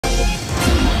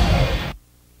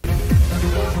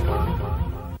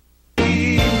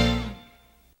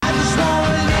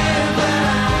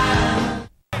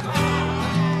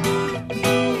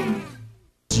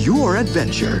your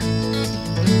adventure.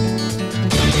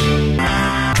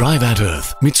 Drive at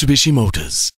Earth, Mitsubishi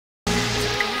Motors.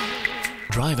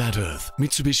 Drive at Earth,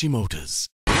 Mitsubishi Motors.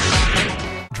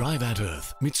 Drive at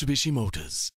Earth, Mitsubishi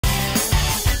Motors.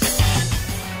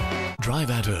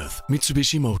 Drive at Earth,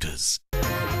 Mitsubishi Motors.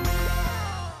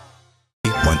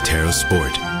 Montero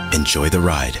Sport. Enjoy the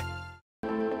ride.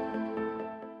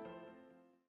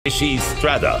 Mitsubishi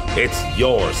Strada, it's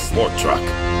your sport truck.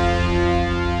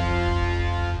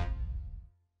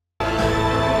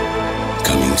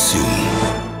 Coming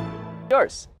soon.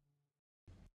 Yours.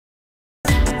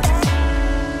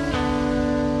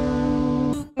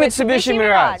 Mitsubishi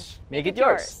Mirage. Make it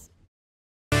yours.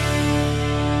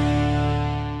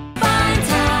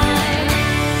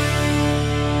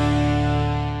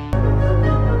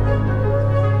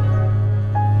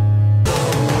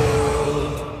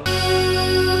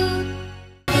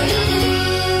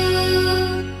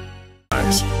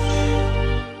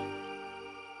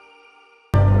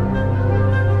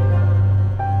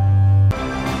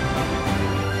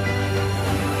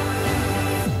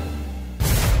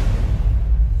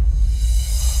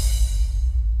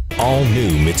 All new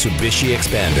Mitsubishi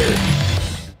Expander.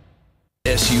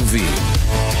 SUV.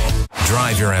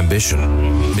 Drive your ambition.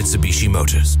 Mitsubishi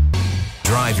Motors.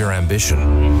 Drive your ambition.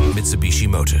 Mitsubishi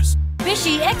Motors.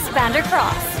 Mitsubishi Expander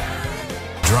Cross.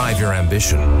 Drive your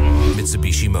ambition.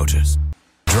 Mitsubishi Motors.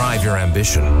 Drive your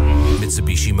ambition.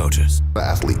 Mitsubishi Motors. The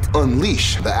athlete.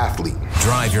 Unleash the athlete.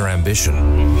 Drive your ambition.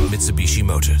 Mitsubishi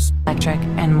Motors. Electric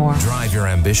and more. Drive your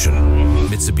ambition.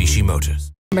 Mitsubishi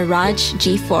Motors. Mirage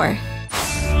G4.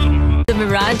 The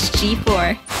Mirage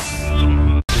G4.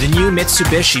 The new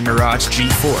Mitsubishi Mirage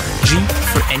G4. G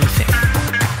for anything.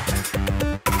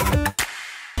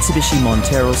 Mitsubishi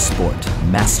Montero Sport.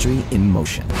 Mastery in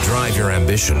motion. Drive your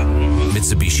ambition.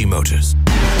 Mitsubishi Motors.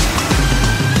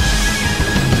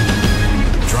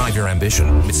 Drive your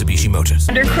ambition. Mitsubishi Motors.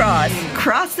 Undercross.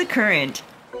 Cross the current.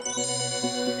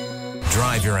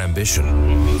 Drive your ambition.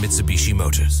 Mitsubishi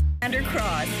Motors.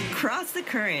 Undercross. Cross the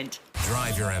current.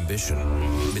 Drive your ambition.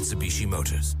 Mitsubishi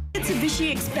Motors.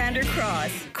 Mitsubishi Expander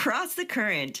Cross. Cross the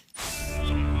current.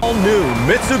 All new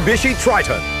Mitsubishi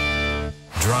Triton.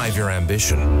 Drive your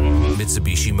ambition.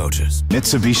 Mitsubishi Motors.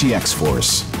 Mitsubishi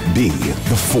X-Force. Be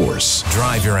the force.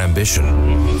 Drive your ambition.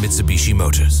 Mitsubishi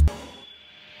Motors.